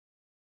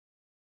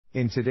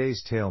In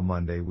today's Tale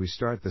Monday we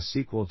start the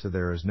sequel to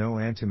There Is No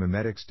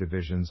Antimemetics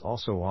Divisions,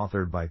 also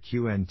authored by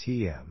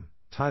QNTM,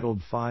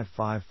 titled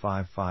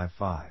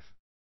 55555.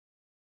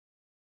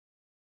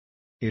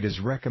 It is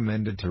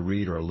recommended to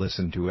read or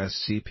listen to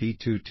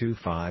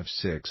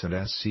SCP-2256 and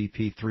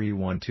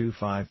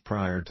SCP-3125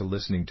 prior to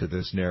listening to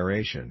this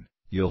narration.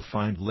 You'll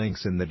find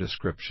links in the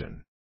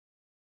description.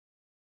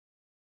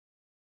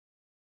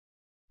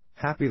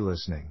 Happy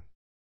listening.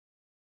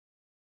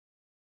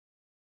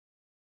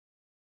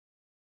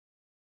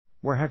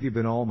 Where have you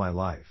been all my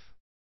life?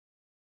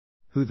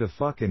 Who the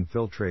fuck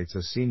infiltrates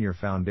a senior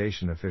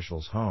Foundation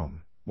official's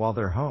home, while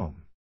they're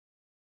home?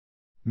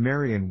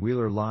 Marion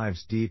Wheeler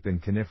lives deep in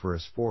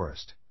coniferous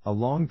forest, a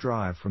long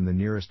drive from the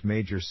nearest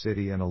major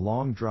city and a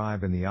long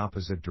drive in the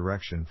opposite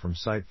direction from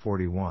Site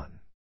 41.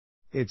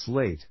 It's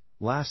late,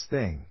 last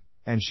thing,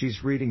 and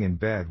she's reading in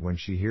bed when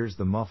she hears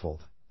the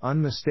muffled,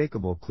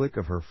 unmistakable click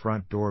of her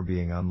front door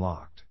being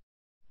unlocked.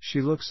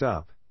 She looks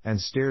up, and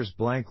stares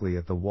blankly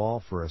at the wall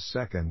for a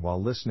second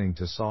while listening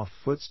to soft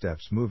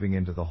footsteps moving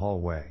into the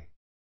hallway.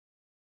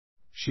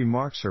 She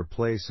marks her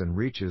place and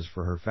reaches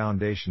for her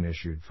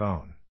Foundation-issued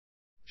phone.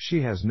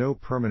 She has no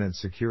permanent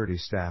security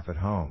staff at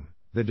home,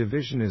 the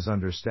division is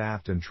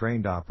understaffed and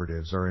trained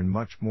operatives are in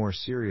much more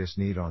serious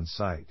need on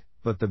site,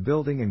 but the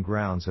building and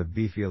grounds have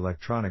beefy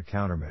electronic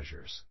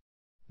countermeasures.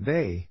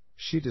 They,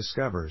 she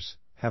discovers,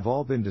 have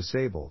all been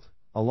disabled,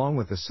 along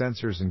with the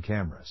sensors and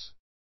cameras.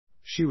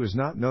 She was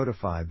not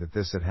notified that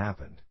this had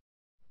happened.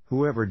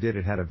 Whoever did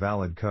it had a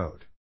valid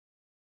code.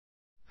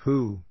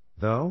 Who,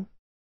 though?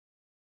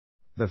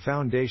 The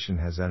Foundation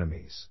has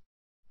enemies.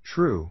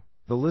 True,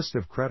 the list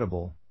of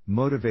credible,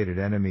 motivated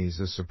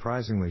enemies is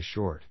surprisingly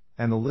short,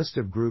 and the list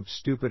of groups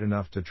stupid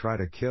enough to try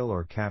to kill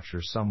or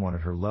capture someone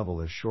at her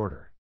level is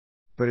shorter.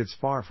 But it's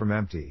far from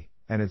empty,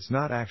 and it's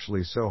not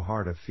actually so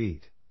hard a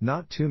feat.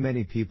 Not too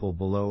many people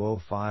below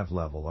 05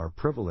 level are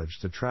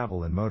privileged to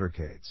travel in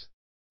motorcades.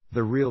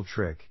 The real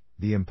trick,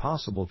 the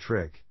impossible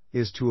trick,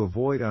 is to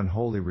avoid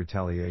unholy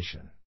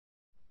retaliation.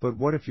 But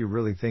what if you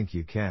really think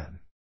you can?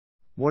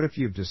 What if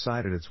you've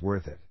decided it's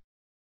worth it?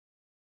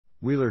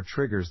 Wheeler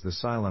triggers the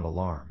silent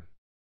alarm.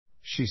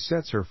 She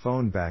sets her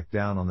phone back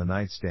down on the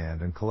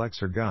nightstand and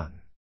collects her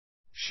gun.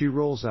 She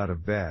rolls out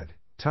of bed,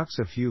 tucks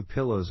a few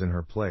pillows in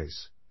her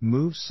place,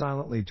 moves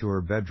silently to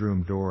her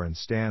bedroom door and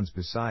stands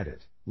beside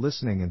it,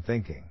 listening and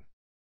thinking.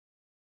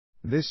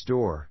 This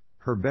door,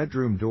 her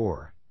bedroom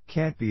door,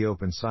 can't be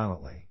opened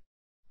silently.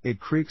 It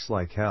creaks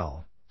like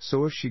hell,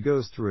 so if she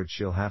goes through it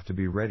she'll have to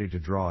be ready to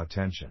draw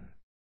attention.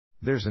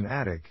 There's an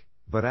attic,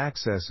 but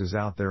access is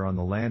out there on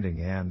the landing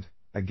and,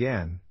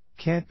 again,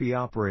 can't be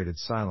operated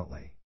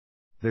silently.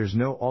 There's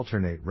no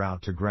alternate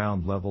route to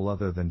ground level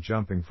other than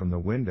jumping from the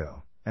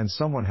window, and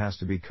someone has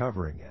to be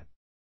covering it.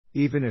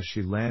 Even if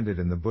she landed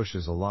in the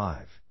bushes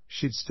alive,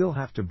 she'd still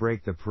have to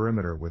break the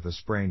perimeter with a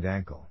sprained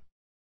ankle.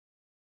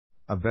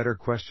 A better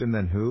question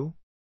than who?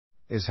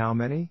 Is how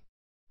many?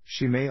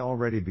 She may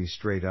already be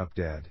straight up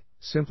dead,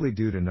 simply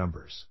due to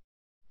numbers.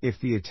 If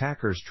the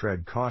attackers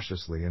tread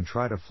cautiously and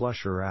try to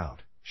flush her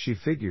out, she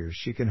figures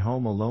she can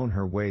home alone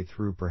her way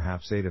through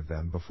perhaps 8 of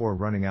them before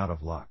running out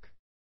of luck.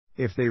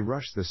 If they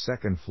rush the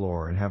second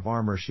floor and have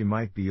armor she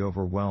might be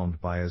overwhelmed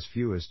by as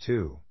few as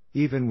 2,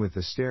 even with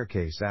the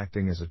staircase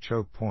acting as a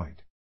choke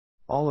point.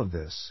 All of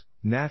this,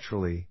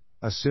 naturally,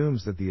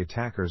 assumes that the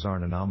attackers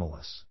aren't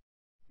anomalous.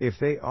 If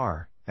they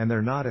are, and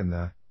they're not in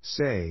the,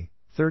 say,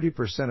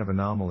 30% of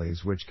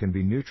anomalies which can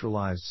be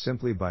neutralized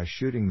simply by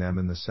shooting them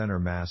in the center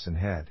mass and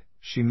head,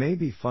 she may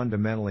be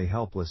fundamentally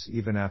helpless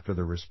even after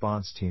the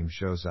response team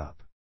shows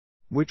up.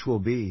 Which will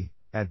be,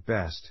 at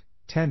best,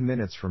 10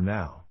 minutes from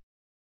now.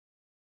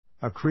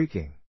 A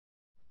creaking.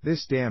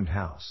 This damned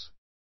house.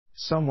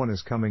 Someone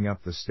is coming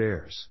up the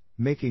stairs,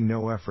 making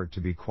no effort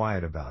to be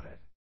quiet about it.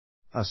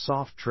 A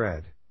soft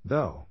tread,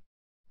 though.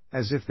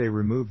 As if they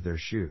removed their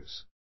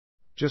shoes.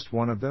 Just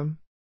one of them?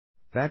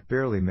 That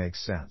barely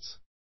makes sense.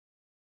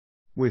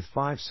 With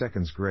 5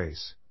 seconds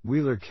grace,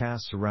 Wheeler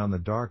casts around the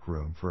dark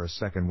room for a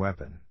second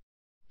weapon.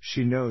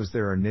 She knows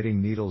there are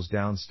knitting needles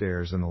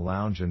downstairs in the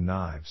lounge and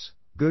knives,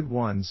 good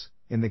ones,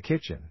 in the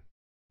kitchen.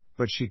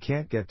 But she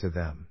can't get to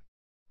them.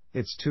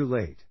 It's too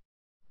late.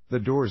 The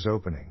door's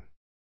opening.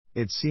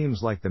 It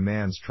seems like the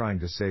man's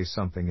trying to say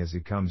something as he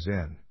comes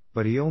in,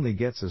 but he only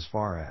gets as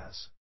far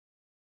as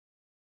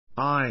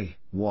 "I,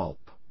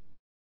 whelp."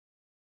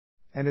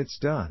 And it's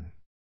done.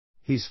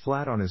 He's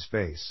flat on his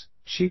face,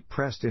 cheek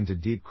pressed into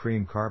deep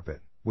cream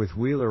carpet, with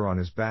Wheeler on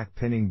his back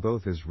pinning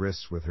both his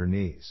wrists with her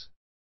knees.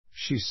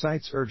 She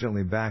sights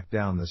urgently back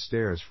down the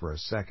stairs for a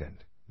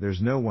second,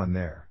 there's no one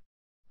there.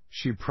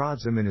 She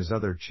prods him in his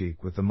other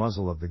cheek with the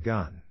muzzle of the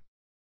gun.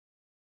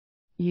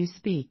 You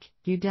speak,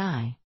 you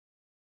die.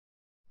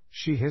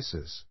 She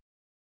hisses.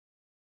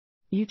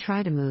 You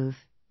try to move,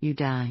 you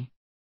die.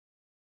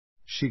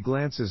 She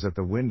glances at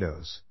the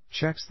windows,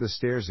 checks the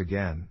stairs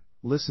again,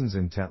 listens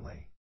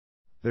intently.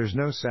 There's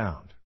no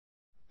sound.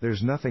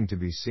 There's nothing to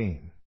be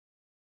seen.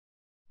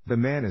 The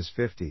man is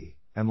 50,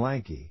 and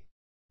lanky.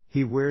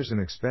 He wears an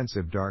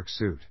expensive dark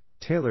suit,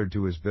 tailored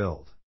to his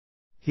build.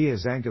 He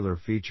has angular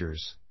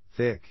features,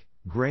 thick,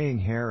 graying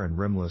hair and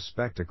rimless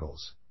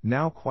spectacles,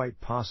 now quite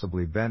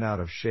possibly bent out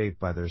of shape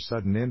by their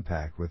sudden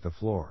impact with the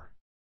floor.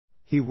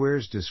 He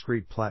wears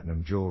discreet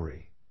platinum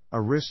jewelry, a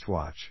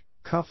wristwatch,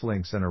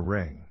 cufflinks and a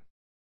ring.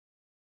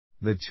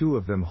 The two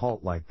of them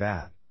halt like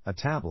that, a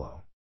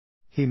tableau.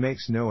 He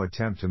makes no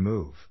attempt to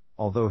move,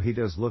 although he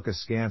does look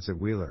askance at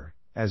Wheeler,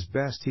 as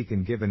best he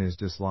can given his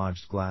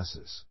dislodged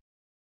glasses.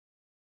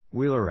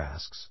 Wheeler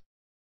asks,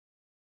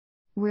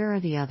 Where are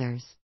the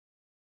others?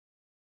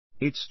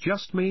 It's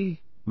just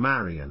me,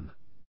 Marion.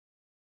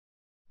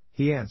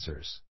 He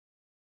answers.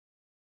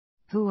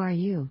 Who are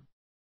you?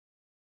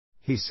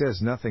 He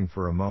says nothing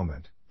for a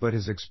moment, but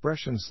his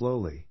expression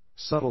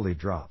subtly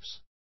drops.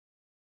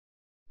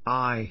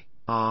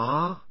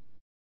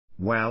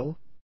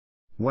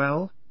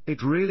 Well,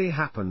 it really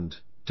happened,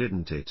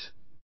 didn't it?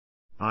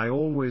 I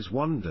always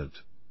wondered.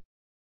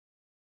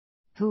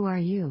 Who are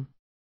you?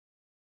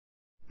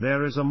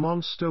 There is a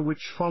monster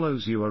which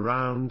follows you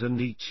around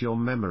and eats your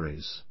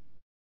memories.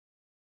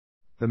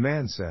 The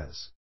man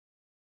says.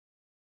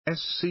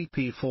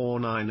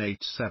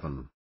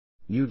 SCP-4987.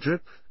 You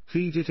drip,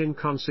 feed it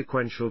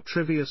inconsequential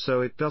trivia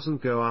so it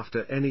doesn't go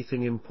after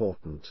anything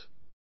important.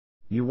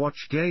 You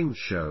watch game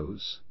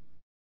shows.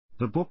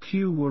 The book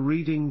you were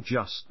reading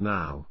just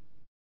now.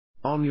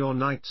 On your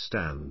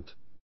nightstand.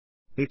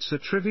 It's a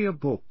trivia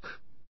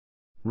book.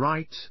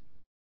 Right?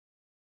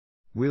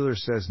 Wheeler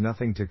says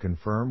nothing to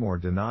confirm or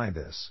deny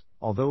this,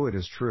 although it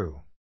is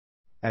true.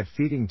 At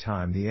feeding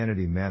time the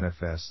entity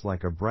manifests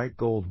like a bright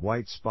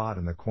gold-white spot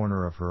in the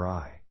corner of her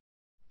eye.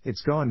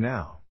 It's gone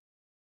now.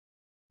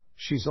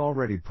 She's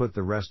already put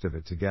the rest of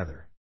it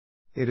together.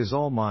 It is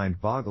all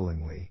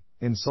mind-bogglingly,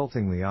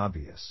 insultingly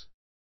obvious.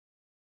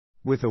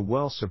 With a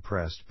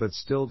well-suppressed but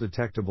still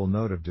detectable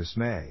note of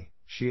dismay,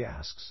 she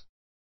asks.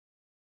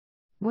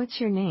 What's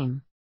your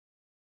name?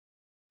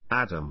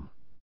 Adam.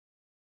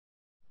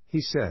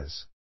 He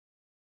says.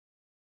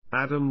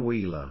 Adam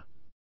Wheeler.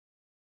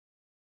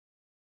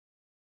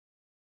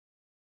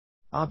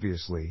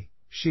 Obviously,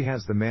 she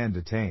has the man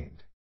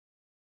detained.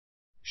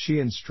 She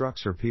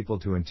instructs her people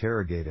to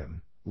interrogate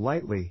him,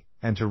 lightly,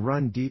 and to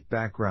run deep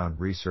background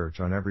research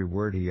on every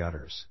word he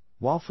utters,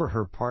 while for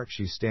her part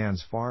she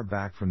stands far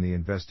back from the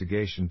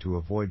investigation to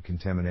avoid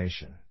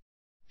contamination.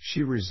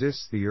 She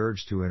resists the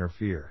urge to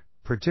interfere,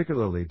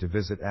 particularly to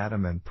visit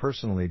Adam and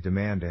personally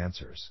demand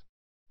answers.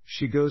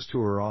 She goes to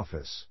her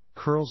office,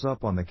 curls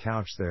up on the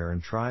couch there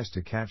and tries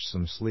to catch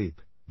some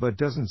sleep, but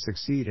doesn't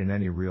succeed in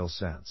any real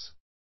sense.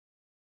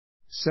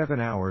 7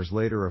 hours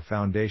later a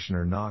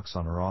foundationer knocks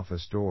on her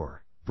office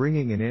door,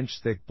 bringing an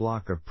inch-thick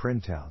block of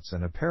printouts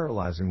and a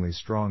paralyzingly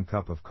strong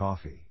cup of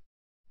coffee.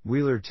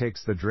 Wheeler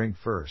takes the drink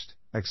first,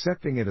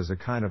 accepting it as a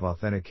kind of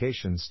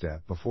authentication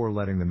step before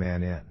letting the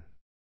man in.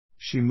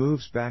 She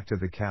moves back to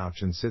the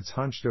couch and sits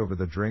hunched over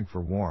the drink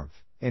for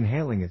warmth,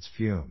 inhaling its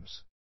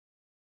fumes.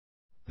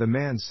 The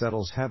man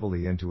settles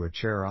heavily into a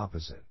chair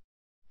opposite.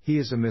 He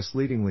is a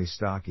misleadingly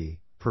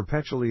stocky,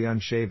 perpetually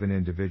unshaven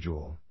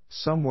individual,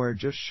 somewhere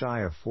just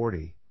shy of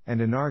 40, and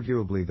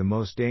inarguably the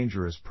most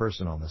dangerous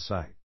person on the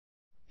site.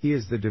 He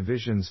is the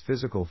division's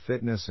physical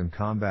fitness and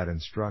combat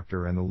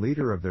instructor and the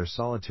leader of their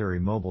solitary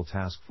mobile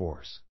task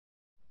force.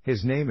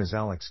 His name is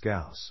Alex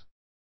Gauss.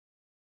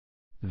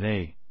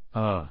 He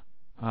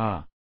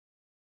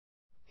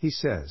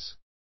says.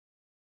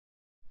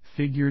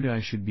 Figured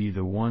I should be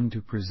the one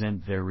to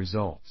present their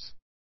results.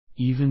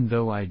 Even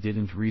though I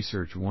didn't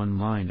research one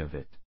line of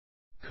it.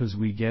 'Cause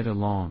we get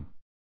along.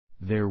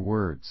 Their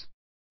words.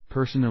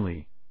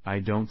 Personally, I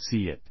don't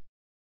see it.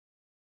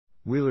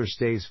 Wheeler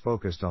stays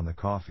focused on the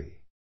coffee.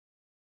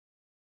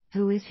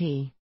 Who is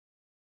he?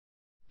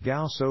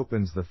 Gauss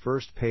opens the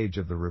first page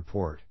of the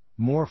report,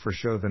 more for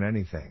show than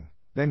anything,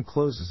 then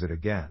closes it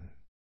again.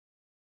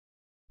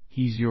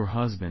 He's your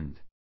husband.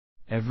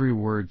 Every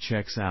word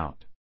checks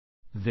out.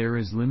 There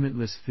is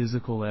limitless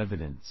physical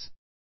evidence.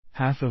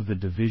 Half of the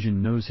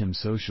division knows him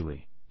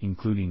socially,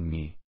 including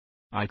me.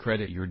 I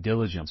credit your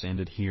diligence and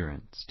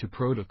adherence to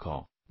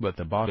protocol, but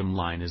the bottom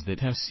line is that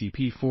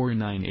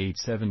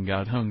SCP-4987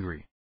 got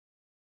hungry.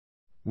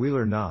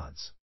 Wheeler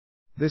nods.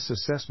 This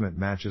assessment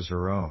matches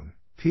her own,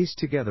 pieced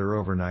together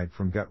overnight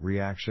from gut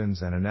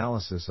reactions and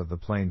analysis of the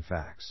plain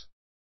facts.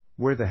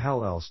 Where the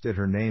hell else did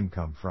her name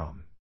come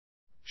from?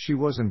 She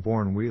wasn't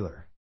born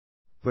Wheeler.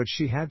 But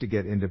she had to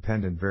get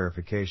independent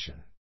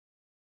verification.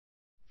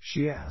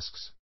 She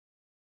asks.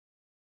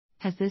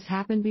 Has this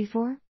happened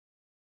before?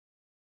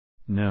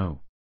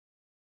 No.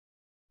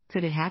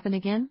 Could it happen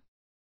again?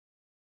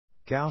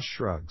 Gauss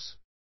shrugs.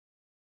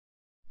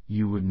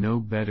 You would know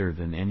better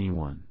than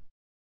anyone.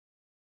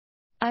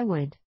 I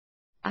would.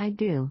 I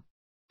do.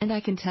 And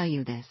I can tell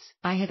you this,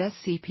 I had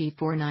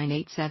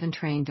SCP-4987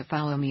 trained to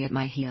follow me at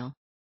my heel.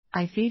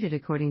 I feed it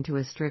according to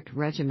a strict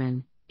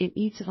regimen, it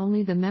eats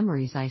only the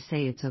memories I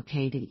say it's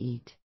okay to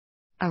eat.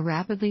 A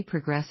rapidly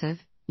progressive,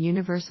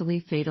 universally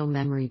fatal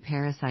memory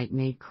parasite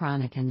made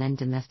chronic and then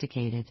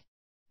domesticated.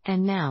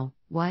 And now,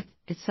 what,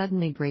 it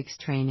suddenly breaks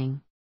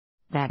training.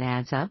 That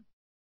adds up?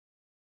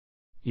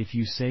 If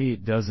you say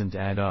it doesn't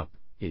add up,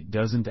 It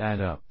doesn't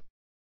add up.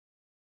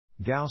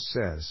 Gauss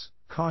says,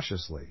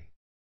 cautiously.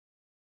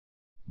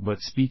 But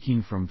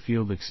speaking from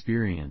field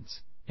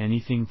experience,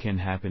 anything can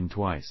happen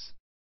twice.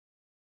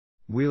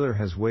 Wheeler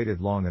has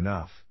waited long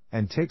enough,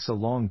 and takes a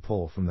long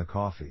pull from the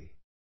coffee.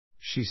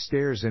 She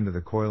stares into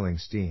the coiling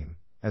steam,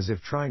 as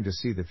if trying to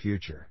see the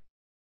future.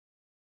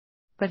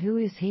 But who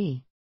is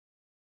he?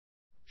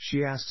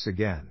 She asks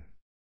again.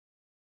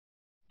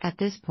 At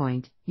this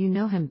point, you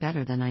know him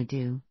better than I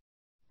do.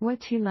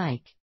 What's he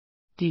like?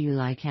 Do you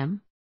like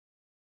him?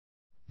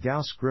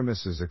 Gauss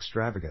grimaces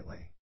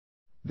extravagantly.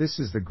 This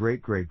is the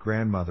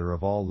great-great-grandmother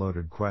of all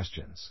loaded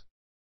questions.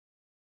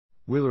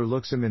 Wheeler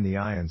looks him in the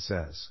eye and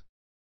says,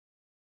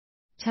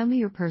 Tell me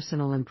your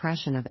personal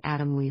impression of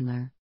Adam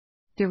Wheeler.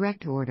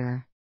 Direct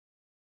order.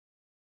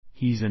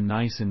 He's a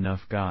nice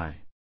enough guy.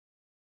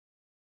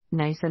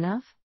 Nice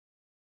enough?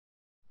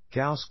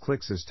 Gauss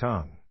clicks his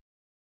tongue.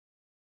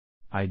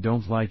 I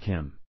don't like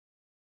him.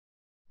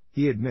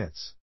 He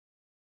admits.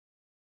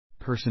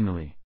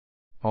 Personally.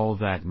 All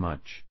that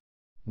much.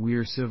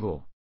 We're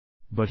civil.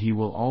 But he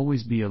will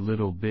always be a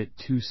little bit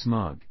too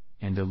smug,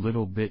 and a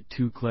little bit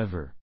too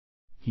clever.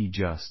 He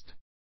just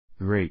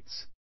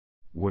grates.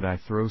 Would I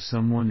throw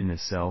someone in a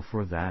cell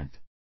for that?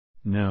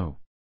 No.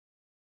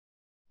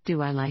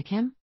 Do I like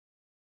him?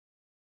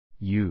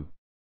 You.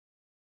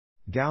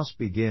 Gauss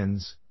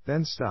begins,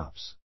 then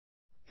stops.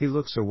 He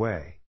looks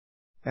away.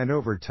 And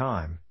over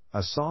time,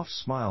 a soft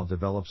smile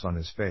develops on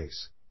his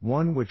face,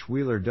 one which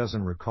Wheeler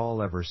doesn't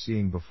recall ever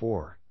seeing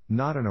before,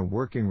 not in a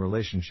working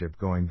relationship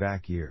going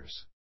back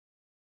years.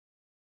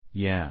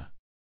 Yeah.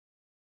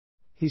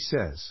 He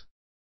says.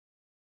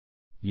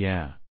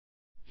 Yeah.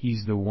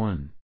 He's the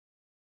one.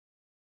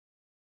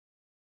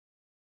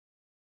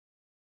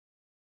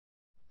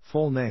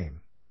 Full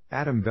name,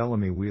 Adam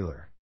Bellamy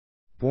Wheeler.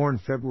 Born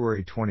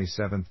February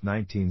 27,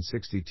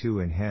 1962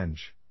 in Henge,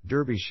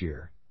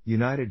 Derbyshire,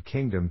 United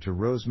Kingdom to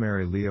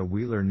Rosemary Leah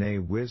Wheeler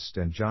née Wist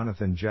and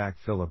Jonathan Jack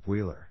Philip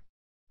Wheeler.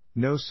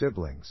 No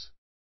siblings.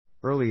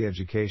 Early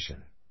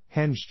education,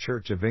 Henge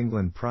Church of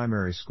England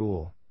Primary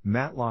School,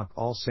 Matlock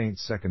All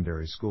Saints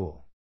Secondary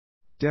School.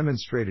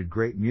 Demonstrated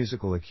great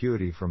musical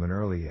acuity from an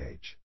early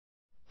age.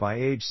 By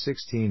age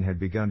 16 had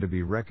begun to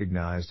be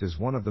recognized as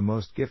one of the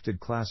most gifted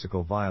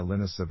classical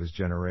violinists of his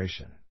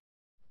generation.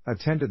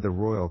 Attended the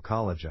Royal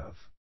College of.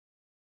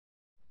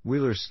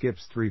 Wheeler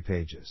skips 3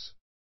 pages.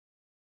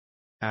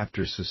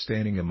 After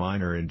sustaining a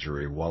minor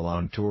injury while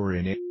on tour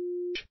in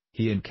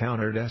he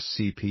encountered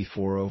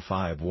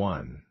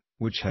SCP-4051,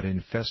 which had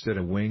infested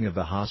a wing of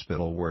the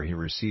hospital where he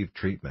received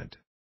treatment.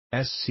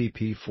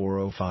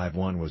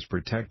 SCP-4051 was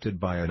protected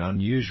by an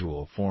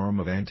unusual form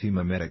of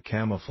antimemetic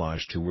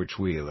camouflage to which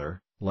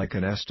Wheeler, like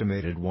an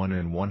estimated 1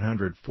 in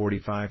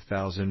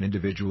 145,000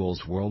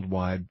 individuals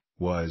worldwide,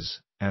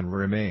 was, and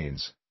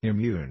remains,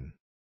 immune.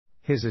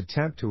 His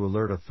attempt to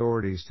alert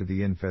authorities to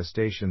the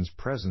infestation's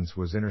presence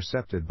was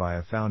intercepted by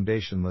a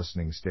Foundation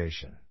listening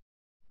station.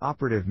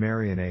 Operative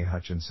Marion A.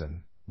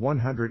 Hutchinson,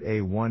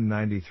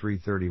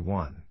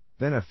 100A19331,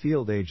 then a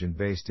field agent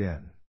based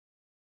in.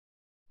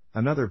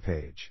 Another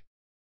page.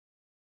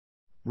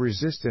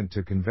 Resistant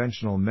to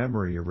conventional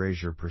memory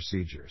erasure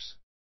procedures.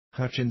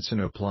 Hutchinson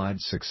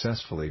applied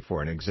successfully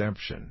for an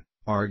exemption,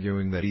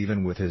 arguing that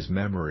even with his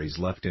memories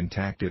left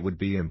intact it would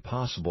be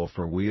impossible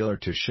for Wheeler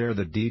to share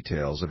the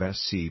details of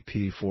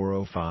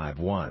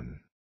SCP-4051.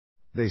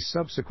 They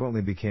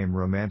subsequently became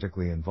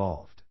romantically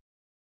involved.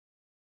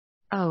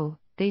 Oh,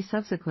 they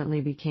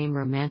subsequently became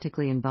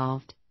romantically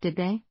involved, did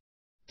they?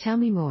 Tell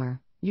me more,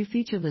 you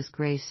featureless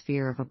gray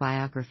sphere of a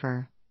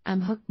biographer.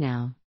 I'm hooked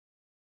now.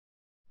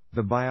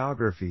 The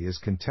biography is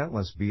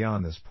contentless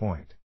beyond this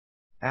point.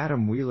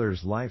 Adam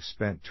Wheeler's life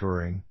spent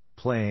touring,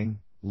 playing,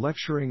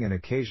 lecturing and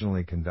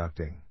occasionally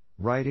conducting,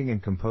 writing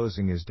and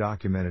composing is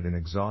documented in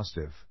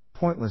exhaustive,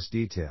 pointless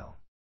detail.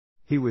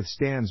 He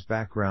withstands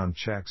background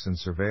checks and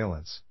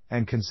surveillance,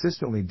 and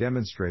consistently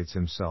demonstrates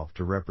himself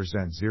to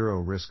represent zero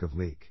risk of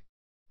leak.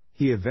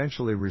 He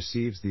eventually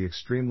receives the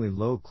extremely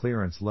low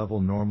clearance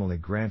level normally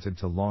granted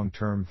to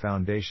long-term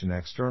Foundation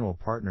external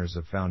partners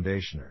of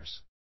Foundationers.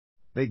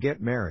 They get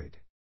married.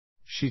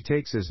 She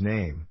takes his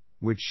name,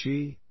 which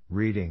she,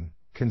 reading,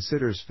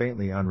 considers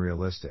faintly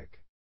unrealistic.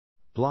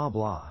 Blah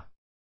blah.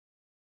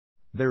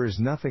 There is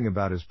nothing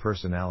about his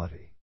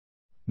personality.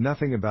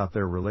 Nothing about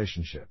their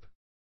relationship.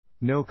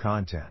 No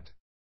content.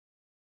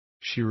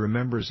 She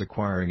remembers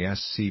acquiring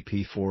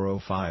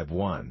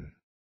SCP-4051.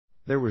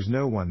 There was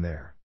no one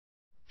there.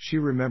 She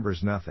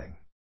remembers nothing.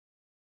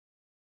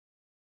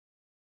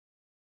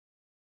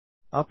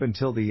 Up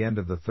until the end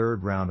of the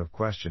 3rd round of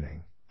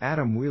questioning,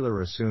 Adam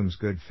Wheeler assumes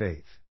good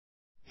faith.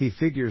 He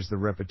figures the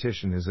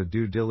repetition is a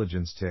due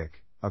diligence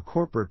tick, a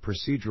corporate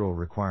procedural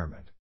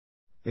requirement.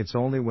 It's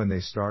only when they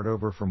start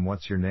over from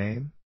what's your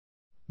name?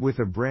 With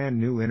a brand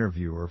new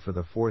interviewer for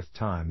the 4th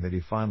time that he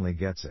finally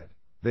gets it.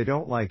 They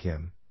don't like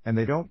him, and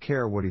they don't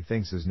care what he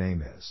thinks his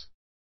name is.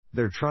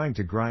 They're trying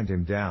to grind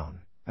him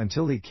down,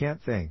 until he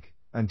can't think,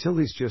 until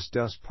he's just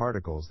dust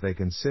particles they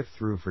can sift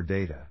through for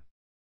data.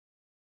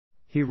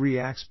 He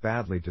reacts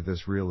badly to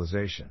this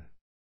realization.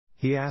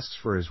 He asks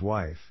for his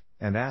wife,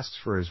 and asks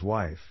for his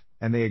wife,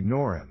 and they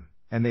ignore him,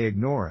 and they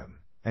ignore him,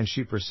 and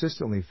she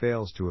persistently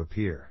fails to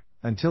appear,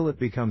 until it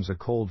becomes a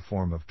cold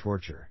form of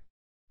torture.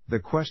 The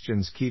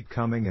questions keep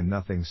coming and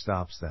nothing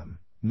stops them,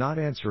 not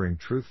answering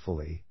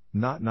truthfully,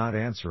 not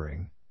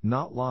answering,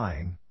 not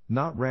lying,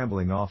 not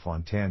rambling off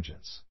on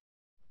tangents.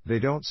 They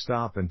don't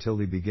stop until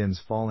he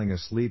begins falling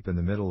asleep in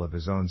the middle of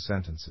his own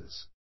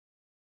sentences.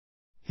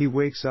 He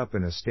wakes up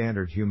in a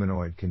standard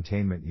humanoid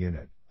containment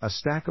unit, a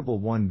stackable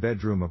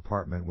one-bedroom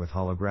apartment with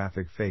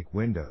holographic fake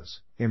windows,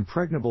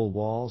 impregnable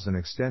walls and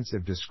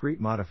extensive discrete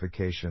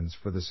modifications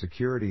for the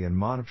security and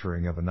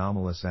monitoring of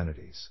anomalous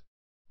entities.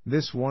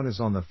 This one is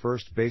on the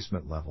first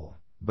basement level,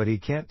 but he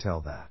can't tell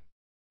that.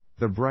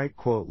 The bright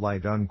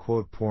 "light"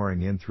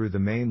 pouring in through the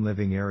main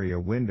living area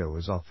window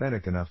is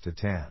authentic enough to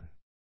tan.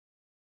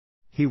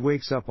 He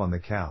wakes up on the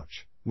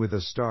couch, with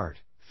a start,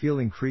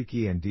 feeling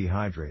creaky and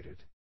dehydrated.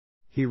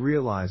 He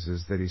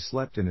realizes that he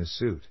slept in his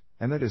suit,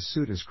 and that his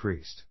suit is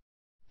creased.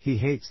 He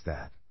hates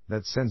that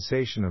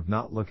sensation of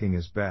not looking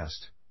his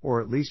best,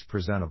 or at least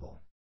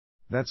presentable.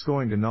 That's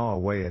going to gnaw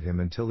away at him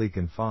until he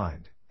can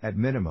find, at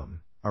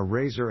minimum, a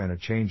razor and a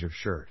change of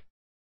shirt.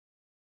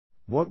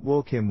 What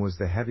woke him was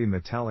the heavy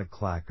metallic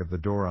clack of the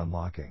door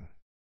unlocking.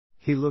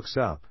 He looks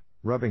up,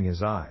 rubbing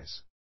his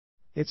eyes.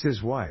 It's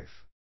his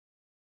wife.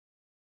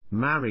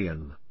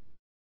 Marion.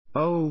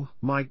 Oh,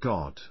 my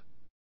God.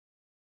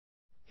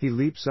 He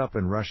leaps up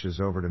and rushes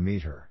over to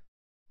meet her.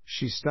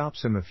 She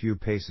stops him a few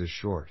paces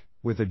short,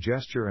 with a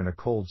gesture and a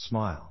cold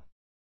smile.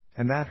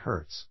 And that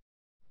hurts.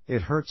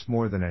 It hurts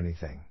more than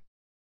anything.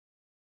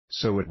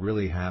 So it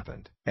really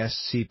happened.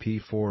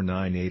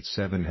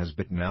 SCP-4987 has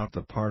bitten out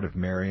the part of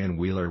Marion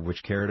Wheeler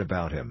which cared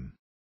about him.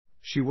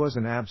 She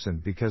wasn't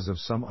absent because of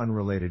some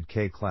unrelated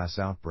K-class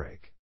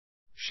outbreak.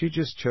 She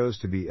just chose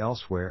to be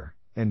elsewhere,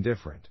 and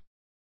different.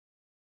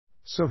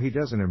 So he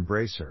doesn't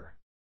embrace her.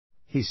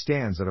 He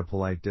stands at a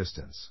polite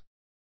distance.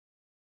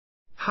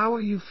 How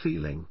are you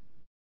feeling?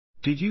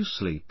 Did you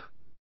sleep?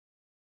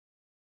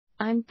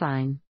 I'm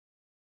fine.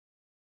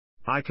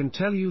 I can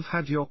tell you've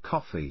had your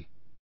coffee.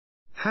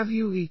 Have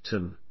you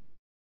eaten?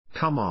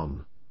 Come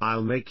on,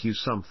 I'll make you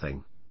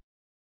something.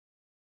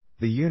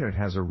 The unit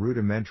has a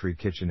rudimentary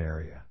kitchen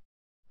area.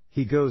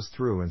 He goes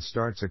through and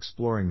starts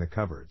exploring the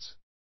cupboards.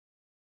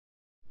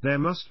 There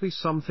must be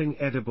something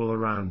edible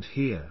around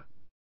here.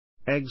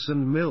 Eggs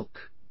and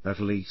milk, at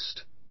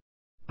least.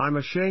 I'm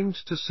ashamed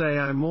to say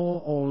I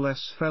more or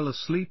less fell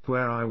asleep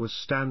where I was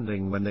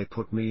standing when they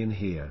put me in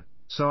here,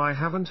 so I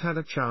haven't had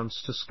a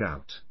chance to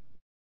scout.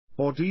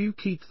 Or do you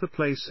keep the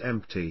place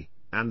empty,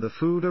 and the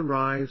food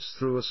arrives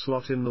through a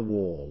slot in the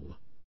wall?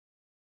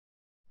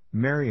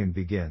 Marion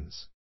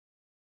begins.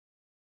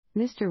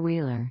 Mr.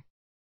 Wheeler.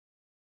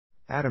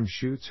 Adam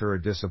shoots her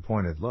a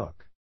disappointed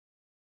look.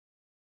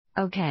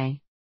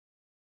 Okay.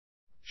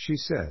 She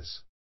says.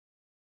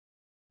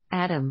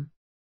 Adam.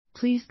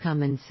 Please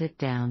come and sit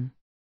down.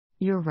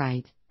 You're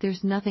right,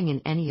 there's nothing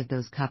in any of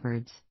those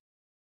cupboards.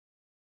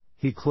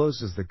 He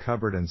closes the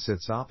cupboard and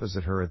sits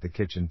opposite her at the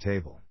kitchen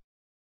table.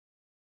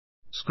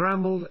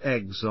 Scrambled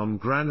eggs on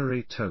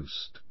granary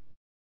toast.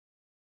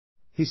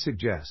 He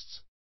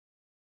suggests.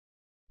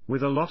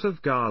 With a lot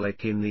of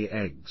garlic in the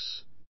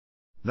eggs.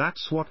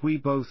 That's what we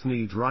both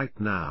need right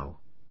now.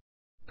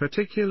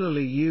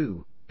 Particularly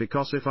you,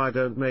 because if I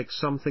don't make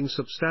something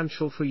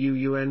substantial for you,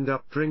 you end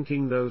up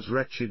drinking those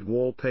wretched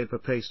wallpaper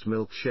paste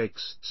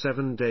milkshakes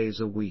 7 days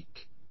a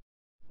week.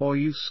 Or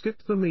you skip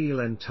the meal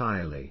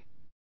entirely.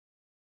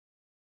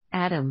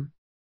 Adam.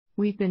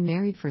 We've been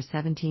married for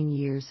 17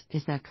 years,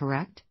 is that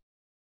correct?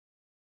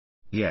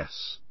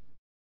 Yes.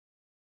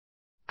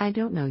 I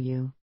don't know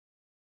you.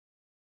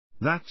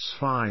 That's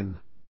fine.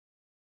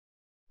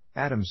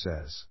 Adam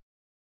says.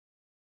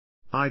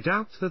 I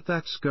doubt that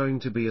that's going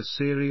to be a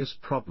serious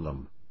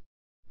problem.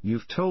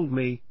 You've told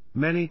me,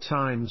 many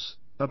times,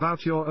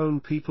 about your own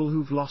people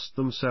who've lost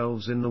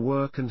themselves in the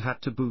work and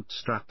had to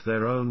bootstrap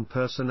their own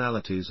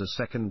personalities a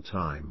second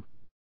time.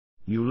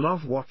 You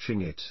love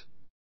watching it.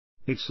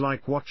 It's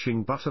like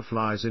watching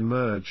butterflies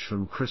emerge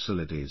from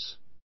chrysalides.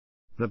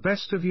 The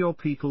best of your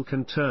people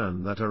can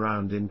turn that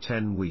around in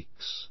 10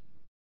 weeks.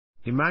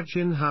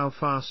 Imagine how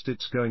fast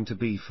it's going to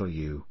be for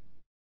you.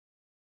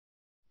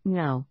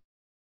 No.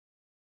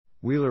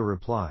 Wheeler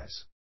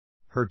replies.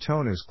 Her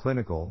tone is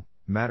clinical,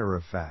 matter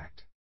of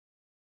fact.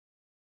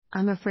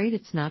 I'm afraid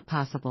it's not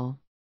possible.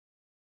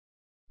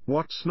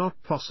 What's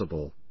not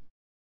possible?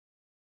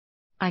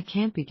 I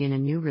can't begin a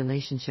new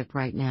relationship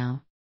right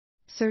now.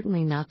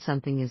 Certainly not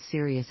something as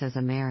serious as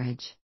a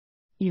marriage.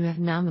 You have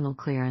nominal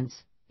clearance,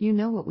 you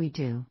know what we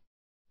do.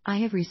 I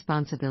have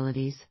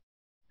responsibilities.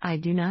 I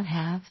do not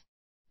have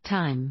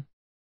time.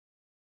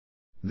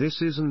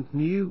 This isn't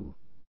new.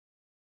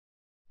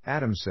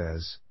 Adam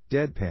says,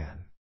 deadpan.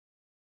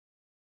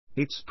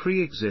 It's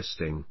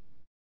pre-existing.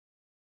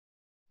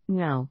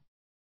 No.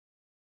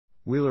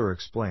 Wheeler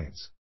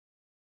explains.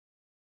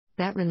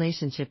 That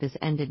relationship is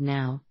ended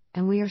now,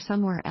 and we are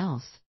somewhere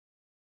else.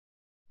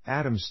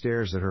 Adam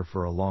stares at her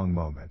for a long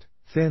moment,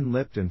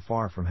 thin-lipped and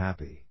far from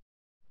happy.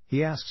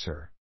 He asks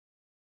her.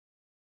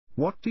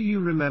 What do you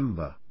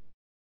remember?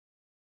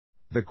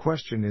 The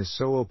question is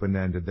so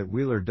open-ended that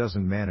Wheeler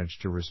doesn't manage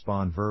to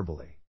respond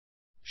verbally.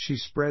 She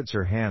spreads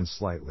her hands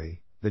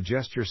slightly, the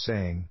gesture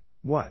saying,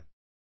 "What?"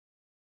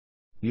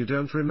 You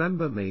don't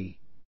remember me?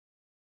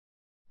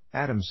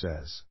 Adam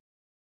says.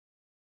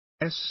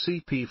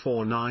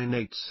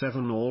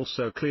 SCP-4987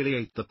 also clearly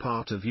ate the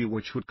part of you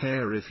which would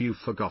care if you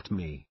forgot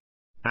me.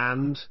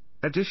 And,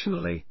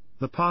 additionally,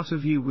 the part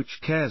of you which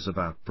cares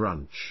about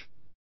brunch.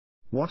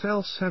 What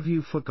else have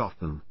you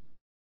forgotten?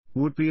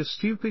 Would be a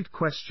stupid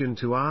question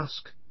to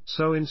ask,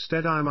 so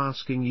instead I'm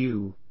asking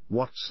you,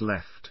 what's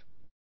left?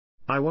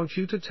 I want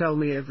you to tell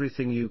me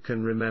everything you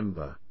can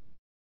remember.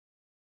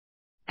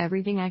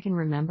 Everything I can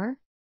remember?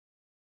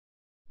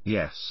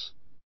 Yes.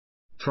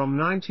 From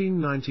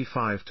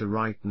 1995 to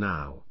right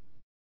now.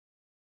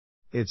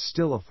 It's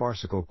still a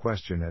farcical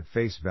question at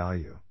face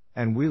value,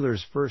 and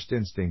Wheeler's first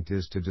instinct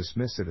is to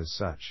dismiss it as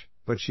such,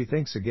 but she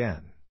thinks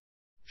again.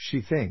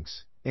 She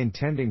thinks,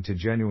 intending to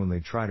genuinely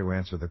try to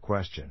answer the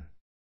question.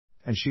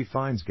 And she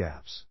finds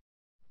gaps.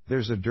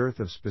 There's a dearth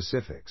of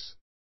specifics.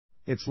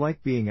 It's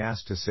like being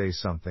asked to say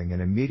something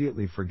and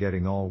immediately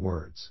forgetting all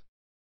words.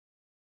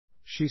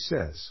 She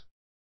says.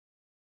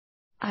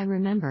 I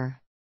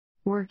remember.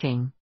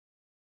 Working.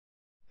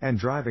 And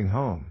driving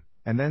home,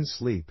 and then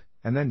sleep,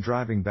 and then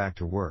driving back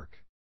to work.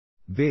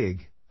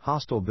 Big,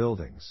 hostile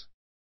buildings.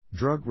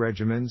 Drug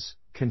regimens,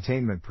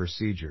 containment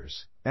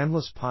procedures,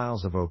 endless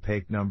piles of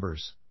opaque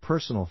numbers,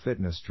 personal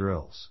fitness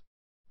drills.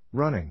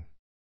 Running.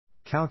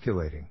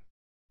 Calculating.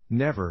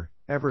 Never,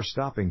 ever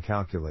stopping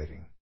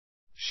calculating.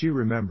 She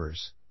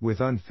remembers, with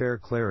unfair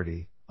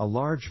clarity, a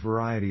large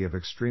variety of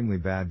extremely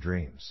bad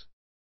dreams.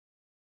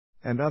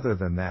 And other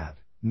than that,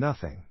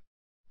 nothing.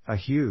 A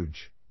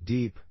huge,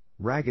 deep,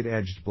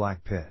 ragged-edged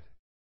black pit.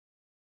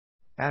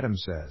 Adam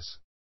says.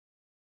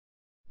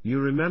 You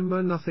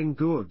remember nothing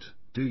good,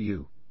 do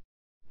you?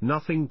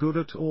 Nothing good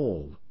at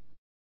all.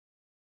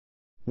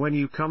 When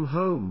you come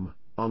home,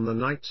 on the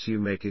nights you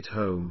make it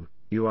home,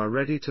 you are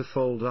ready to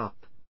fold up.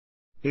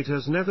 It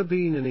has never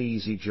been an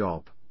easy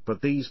job,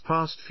 but these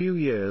past few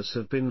years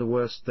have been the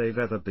worst they've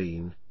ever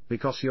been,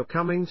 because you're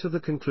coming to the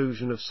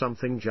conclusion of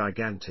something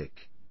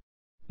gigantic.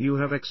 You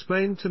have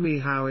explained to me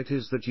how it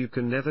is that you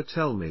can never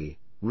tell me,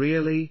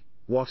 really,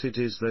 what it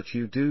is that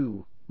you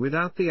do,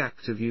 without the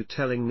act of you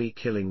telling me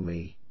killing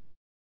me.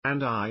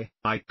 And I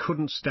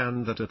couldn't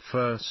stand that at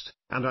first,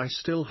 and I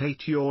still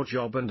hate your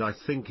job and I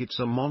think it's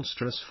a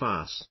monstrous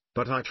farce,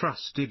 but I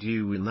trusted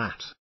you in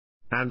that.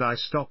 And I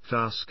stopped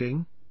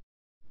asking.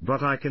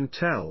 But I can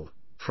tell,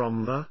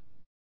 from the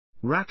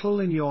rattle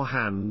in your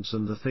hands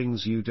and the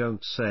things you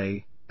don't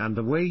say, and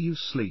the way you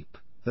sleep,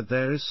 that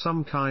there is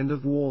some kind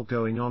of war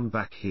going on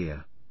back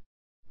here.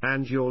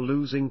 And you're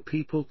losing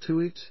people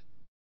to it?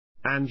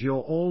 And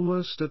you're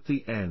almost at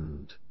the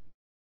end.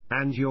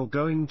 And you're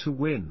going to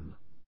win.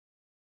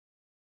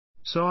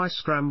 So I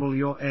scramble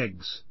your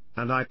eggs,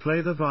 and I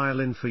play the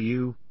violin for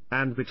you,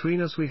 and between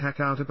us we hack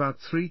out about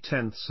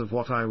 3/10 of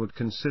what I would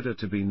consider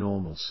to be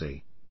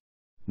normalcy.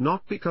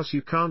 Not because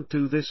you can't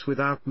do this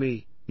without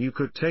me, you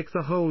could take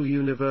the whole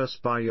universe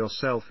by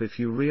yourself if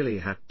you really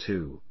had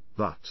to,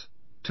 but,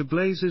 to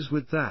blazes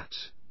with that,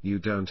 you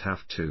don't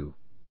have to.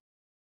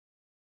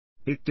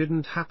 It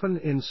didn't happen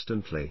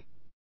instantly.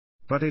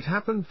 But it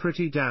happened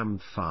pretty damn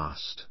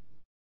fast.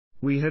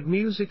 We had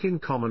music in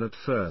common at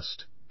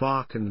first,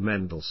 Bach and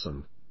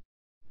Mendelssohn.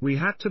 We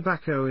had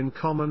tobacco in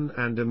common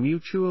and a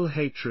mutual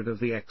hatred of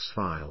the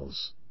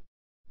X-Files.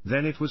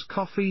 Then it was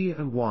coffee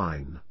and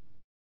wine.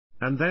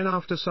 And then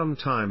after some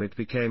time it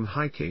became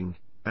hiking,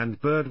 and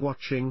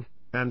bird-watching,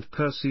 and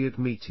Perseid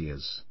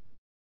meteors.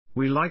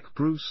 We like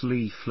Bruce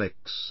Lee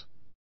flicks.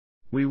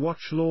 We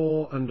watch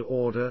Law and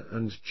Order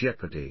and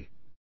Jeopardy.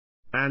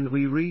 And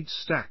we read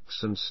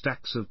stacks and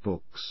stacks of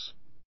books.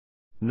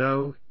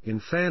 No, in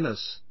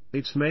fairness,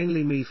 it's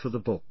mainly me for the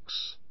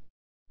books.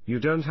 You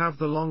don't have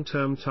the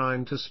long-term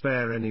time to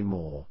spare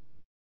anymore.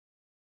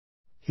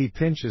 He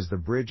pinches the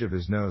bridge of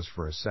his nose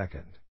for a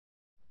second.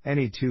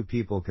 Any two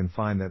people can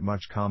find that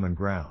much common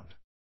ground.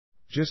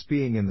 Just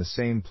being in the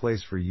same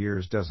place for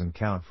years doesn't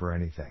count for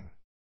anything.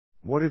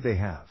 What do they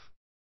have?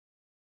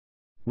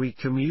 We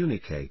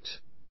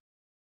communicate.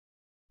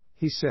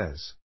 He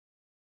says.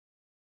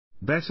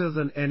 Better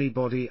than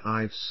anybody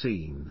I've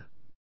seen.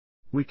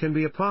 We can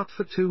be apart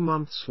for 2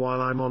 months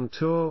while I'm on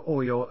tour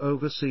or you're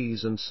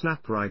overseas and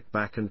snap right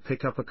back and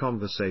pick up a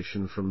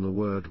conversation from the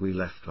word we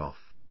left off.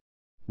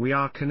 We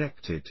are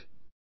connected.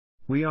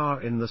 We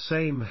are in the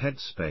same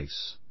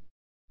headspace.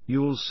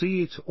 You'll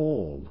see it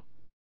all.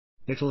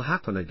 It'll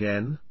happen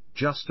again,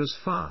 just as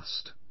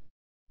fast.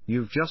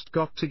 You've just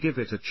got to give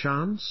it a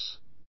chance.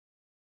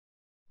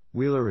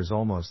 Wheeler is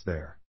almost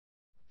there.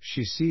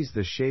 She sees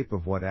the shape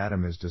of what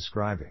Adam is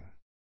describing.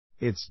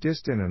 It's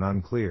distant and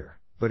unclear,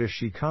 but if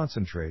she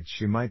concentrates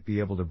she might be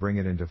able to bring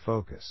it into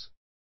focus.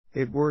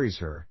 It worries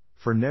her,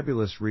 for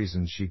nebulous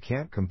reasons she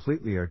can't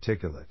completely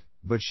articulate,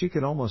 but she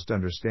can almost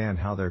understand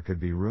how there could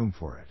be room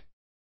for it.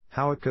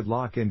 How it could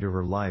lock into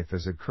her life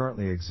as it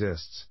currently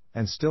exists,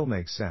 and still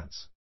make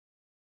sense.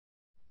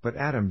 But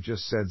Adam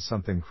just said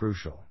something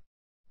crucial.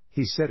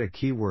 He said a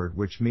keyword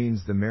which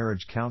means the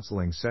marriage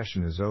counseling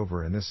session is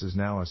over and this is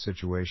now a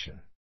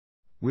situation.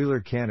 Wheeler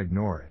can't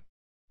ignore it.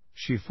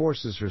 She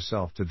forces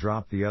herself to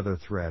drop the other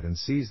thread and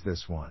seize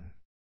this one.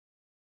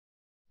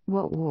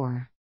 What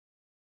war?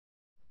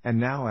 And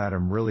now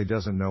Adam really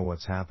doesn't know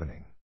what's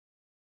happening.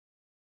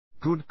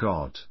 Good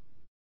God.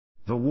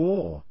 The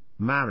war,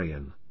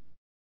 Marion.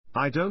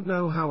 I don't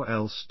know how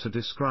else to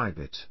describe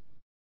it.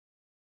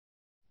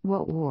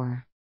 What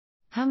war?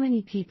 How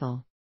many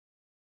people?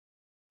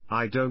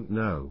 I don't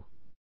know.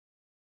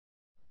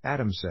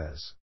 Adam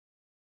says.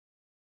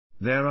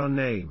 There are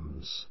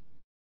names.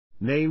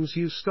 Names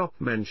you stop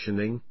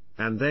mentioning,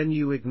 and then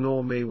you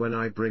ignore me when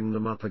I bring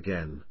them up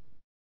again.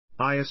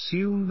 I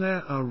assume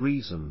there are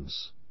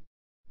reasons.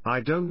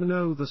 I don't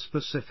know the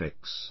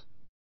specifics.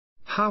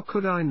 How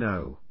could I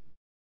know?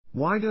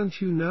 Why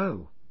don't you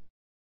know?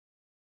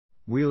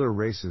 Wheeler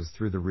races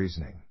through the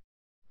reasoning.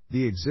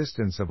 The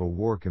existence of a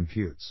war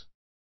computes.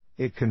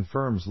 It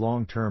confirms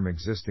long-term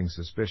existing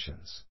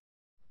suspicions.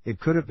 It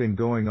could have been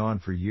going on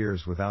for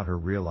years without her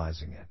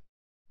realizing it.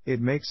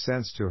 It makes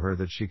sense to her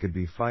that she could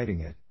be fighting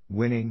it,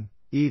 winning,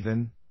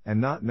 even, and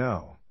not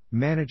know,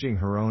 managing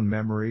her own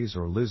memories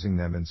or losing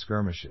them in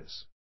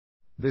skirmishes.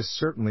 This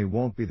certainly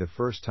won't be the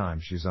first time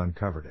she's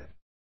uncovered it.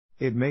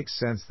 It makes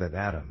sense that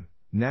Adam,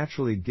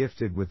 naturally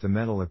gifted with the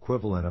mental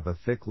equivalent of a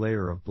thick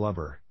layer of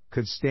blubber,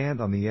 could stand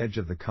on the edge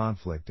of the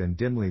conflict and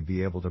dimly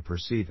be able to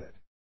perceive it.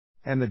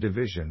 And the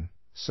division,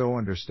 so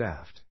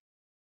understaffed.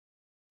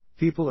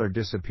 People are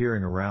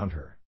disappearing around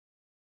her.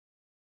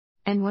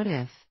 And what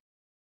if?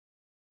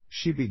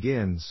 She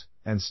begins,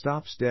 and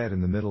stops dead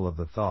in the middle of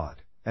the thought,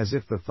 as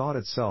if the thought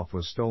itself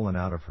was stolen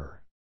out of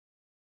her.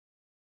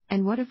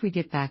 And what if we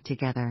get back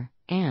together,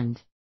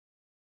 and?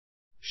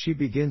 She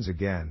begins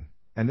again,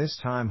 and this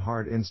time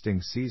hard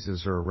instinct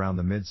seizes her around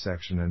the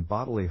midsection and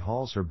bodily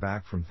hauls her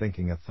back from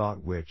thinking a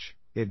thought which,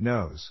 it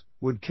knows,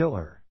 would kill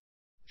her.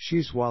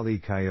 She's Wile E.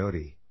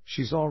 Coyote,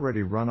 she's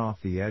already run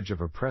off the edge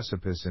of a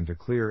precipice into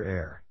clear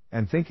air,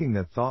 and thinking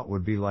that thought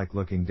would be like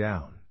looking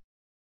down.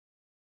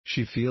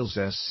 She feels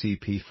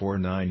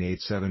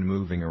SCP-4987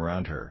 moving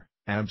around her,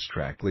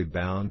 abstractly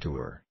bound to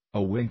her,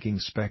 a winking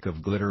speck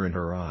of glitter in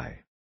her eye.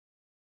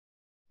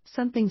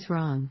 Something's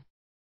wrong.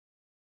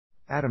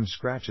 Adam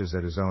scratches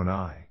at his own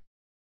eye.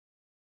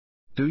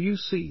 Do you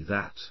see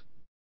that?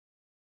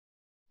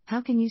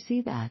 How can you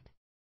see that?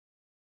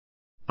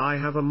 I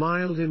have a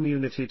mild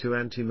immunity to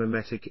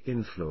antimemetic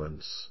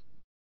influence.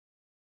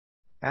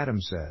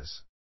 Adam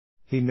says.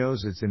 He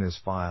knows it's in his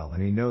file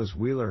and he knows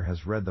Wheeler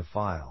has read the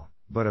file,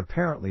 but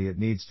apparently it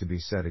needs to be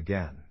said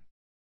again.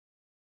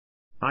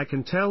 I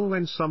can tell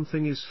when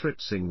something is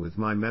fritzing with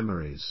my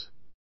memories.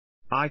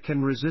 I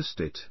can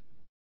resist it.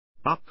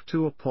 Up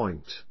to a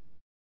point.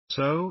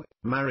 So,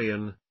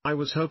 Marion, I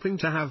was hoping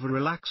to have a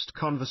relaxed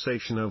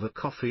conversation over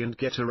coffee and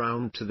get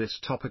around to this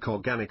topic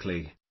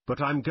organically,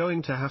 but I'm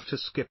going to have to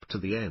skip to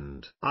the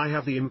end. I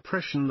have the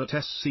impression that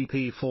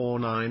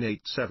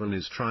SCP-4987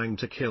 is trying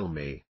to kill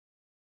me.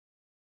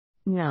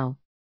 No.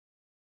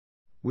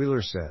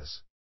 Wheeler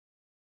says.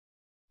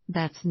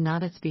 That's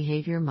not its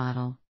behavior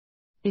model.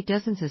 It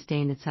doesn't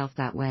sustain itself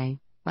that way,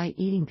 by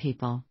eating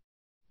people.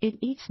 It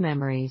eats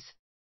memories.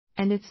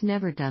 And it's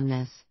never done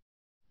this.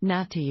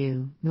 Not to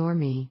you, nor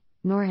me,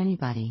 nor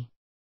anybody.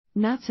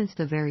 Not since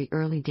the very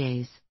early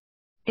days.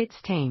 It's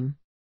tame.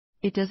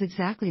 It does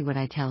exactly what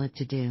I tell it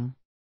to do.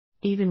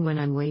 Even when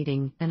I'm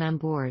waiting, and I'm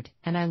bored,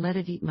 and I let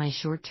it eat my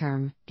short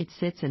term, it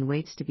sits and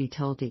waits to be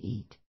told to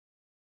eat.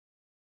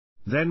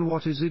 Then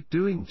what is it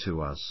doing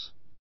to us?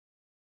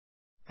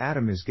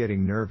 Adam is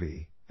getting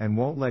nervy, and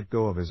won't let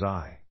go of his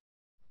eye.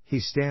 He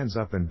stands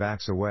up and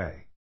backs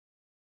away.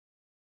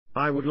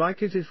 I would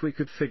like it if we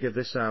could figure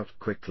this out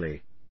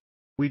quickly.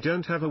 We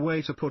don't have a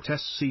way to put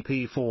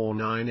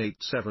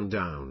SCP-4987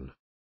 down.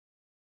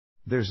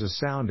 There's a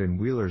sound in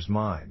Wheeler's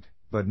mind,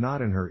 but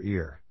not in her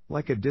ear,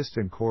 like a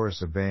distant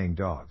chorus of baying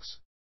dogs.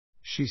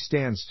 She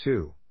stands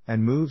too,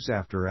 and moves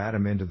after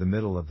Adam into the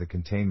middle of the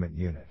containment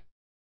unit.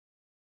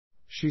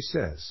 She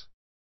says.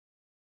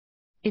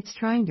 It's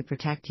trying to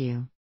protect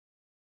you.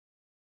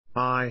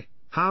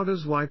 How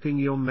does wiping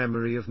your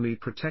memory of me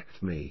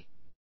protect me?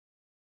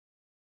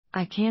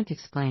 I can't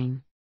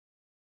explain.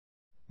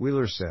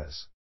 Wheeler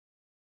says.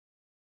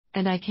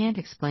 And I can't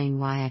explain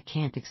why I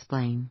can't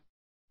explain.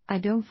 I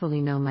don't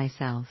fully know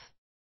myself.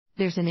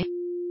 There's an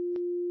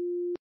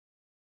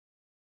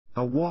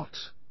A what?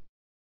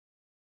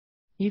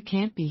 You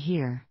can't be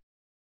here.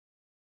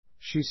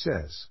 She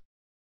says.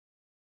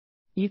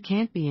 You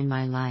can't be in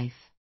my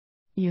life.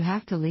 You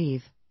have to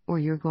leave, or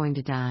you're going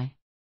to die.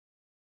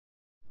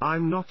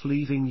 I'm not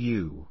leaving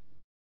you.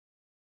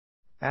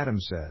 Adam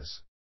says.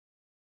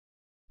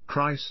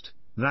 Christ,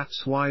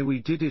 that's why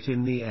we did it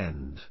in the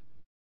end.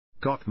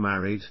 Got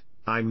married,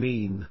 I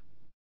mean.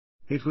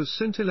 It was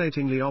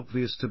scintillatingly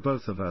obvious to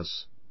both of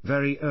us,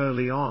 very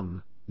early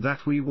on,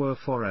 that we were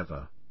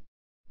forever.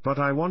 But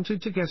I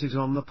wanted to get it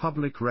on the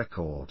public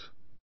record.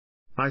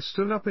 I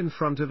stood up in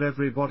front of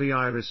everybody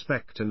I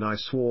respect and I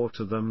swore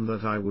to them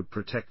that I would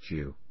protect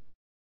you.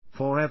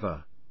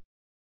 forever.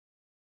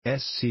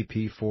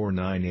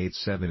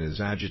 SCP-4987 is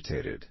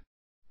agitated.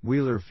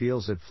 Wheeler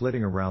feels it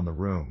flitting around the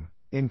room,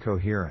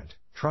 incoherent,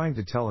 trying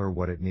to tell her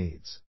what it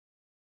needs.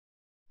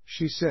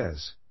 She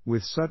says,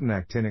 with sudden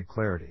actinic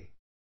clarity,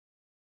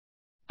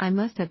 I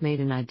must have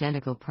made an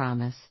identical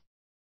promise.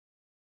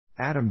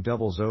 Adam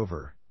doubles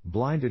over,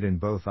 blinded in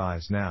both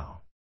eyes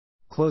now.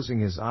 Closing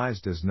his eyes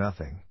does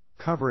nothing,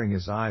 covering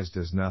his eyes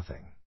does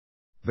nothing.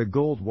 The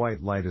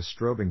gold-white light is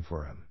strobing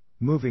for him,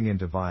 moving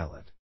into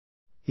violet.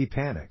 He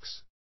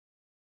panics.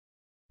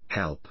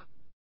 Help.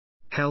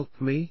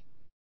 Help me?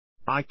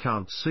 I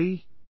can't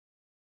see.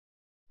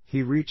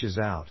 He reaches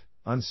out,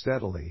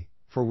 unsteadily,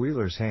 for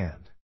Wheeler's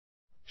hand.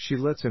 She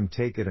lets him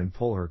take it and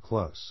pull her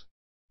close.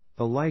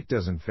 The light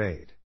doesn't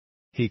fade.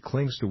 He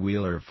clings to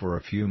Wheeler for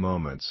a few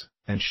moments,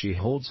 and she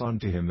holds on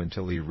to him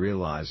until he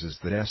realizes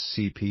that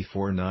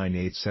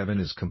SCP-4987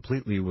 is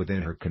completely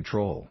within her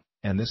control,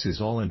 and this is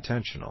all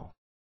intentional.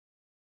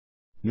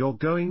 You're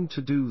going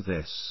to do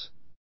this.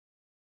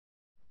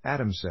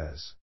 Adam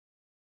says.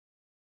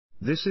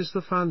 This is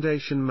the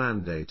Foundation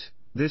mandate,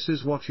 this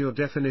is what your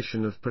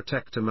definition of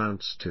protect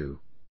amounts to.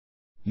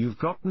 You've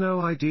got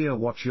no idea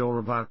what you're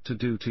about to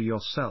do to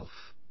yourself.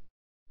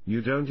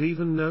 You don't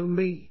even know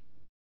me.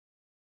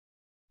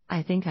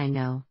 I think I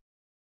know.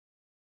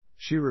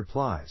 She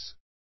replies.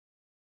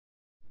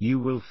 You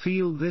will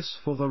feel this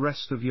for the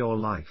rest of your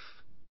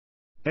life.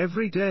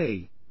 Every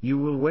day, you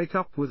will wake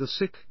up with a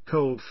sick,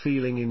 cold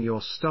feeling in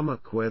your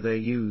stomach where there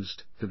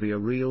used to be a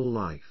real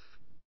life.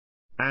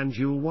 And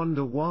you'll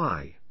wonder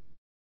why.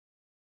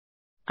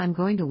 I'm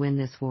going to win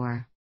this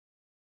war.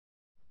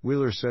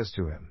 Wheeler says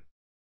to him.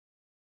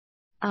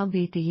 I'll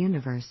beat the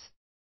universe.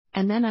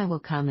 And then I will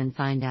come and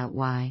find out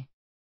why.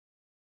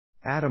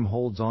 Adam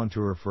holds on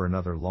to her for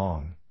another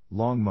long,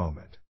 long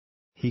moment.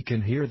 He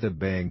can hear the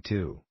bang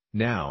too,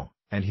 now,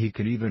 and he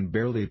can even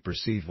barely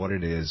perceive what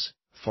it is,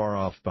 far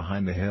off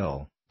behind the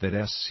hill, that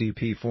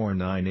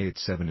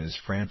SCP-4987 is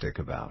frantic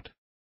about.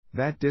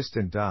 That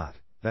distant dot,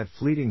 that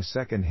fleeting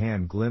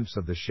second-hand glimpse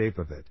of the shape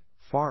of it,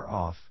 far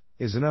off,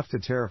 is enough to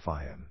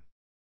terrify him.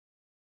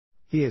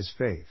 He has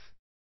faith.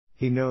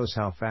 He knows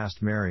how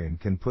fast Marion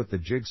can put the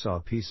jigsaw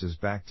pieces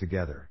back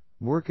together,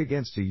 work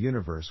against a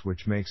universe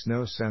which makes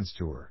no sense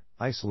to her,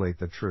 isolate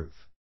the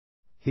truth.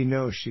 He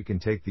knows she can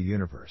take the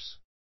universe.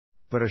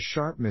 But a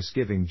sharp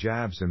misgiving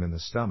jabs him in the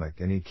stomach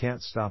and he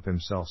can't stop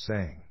himself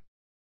saying.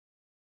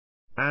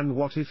 And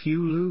what if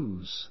you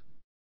lose?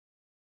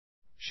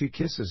 She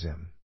kisses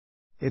him.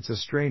 It's a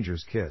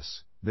stranger's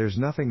kiss, there's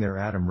nothing there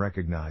Adam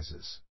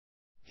recognizes.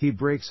 He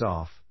breaks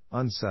off,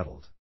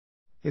 unsettled.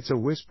 It's a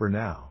whisper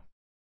now.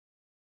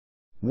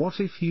 What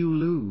if you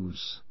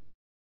lose?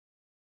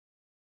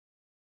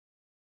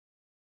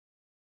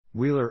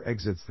 Wheeler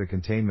exits the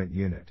containment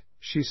unit.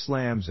 She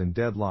slams and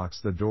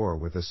deadlocks the door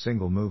with a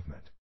single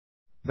movement.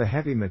 The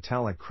heavy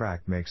metallic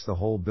crack makes the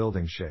whole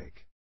building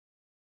shake.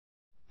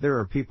 There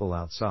are people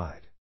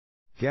outside.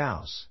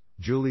 Gauss,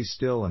 Julie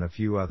Still and a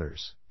few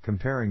others,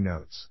 comparing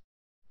notes.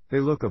 They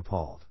look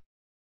appalled.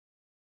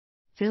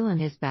 Fill in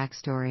his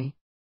backstory.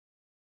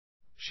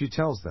 She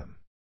tells them.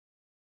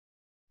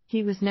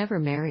 He was never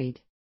married.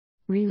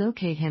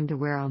 Relocate him to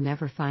where I'll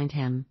never find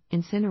him,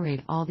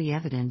 incinerate all the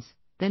evidence,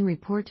 then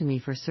report to me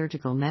for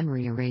surgical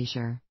memory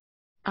erasure.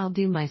 I'll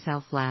do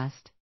myself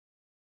last.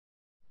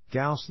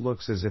 Gauss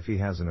looks as if he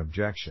has an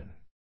objection.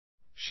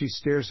 She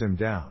stares him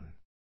down.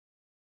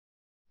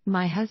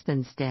 My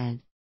husband's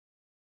dead.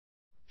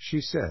 She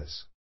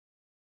says.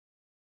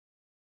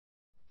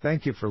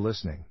 Thank you for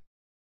listening.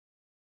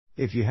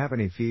 If you have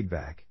any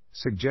feedback,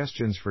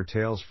 suggestions for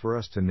tales for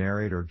us to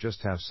narrate or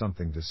just have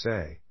something to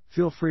say,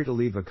 feel free to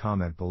leave a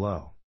comment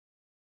below.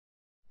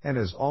 And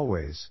as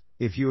always,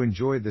 if you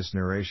enjoyed this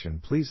narration,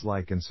 please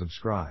like and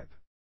subscribe.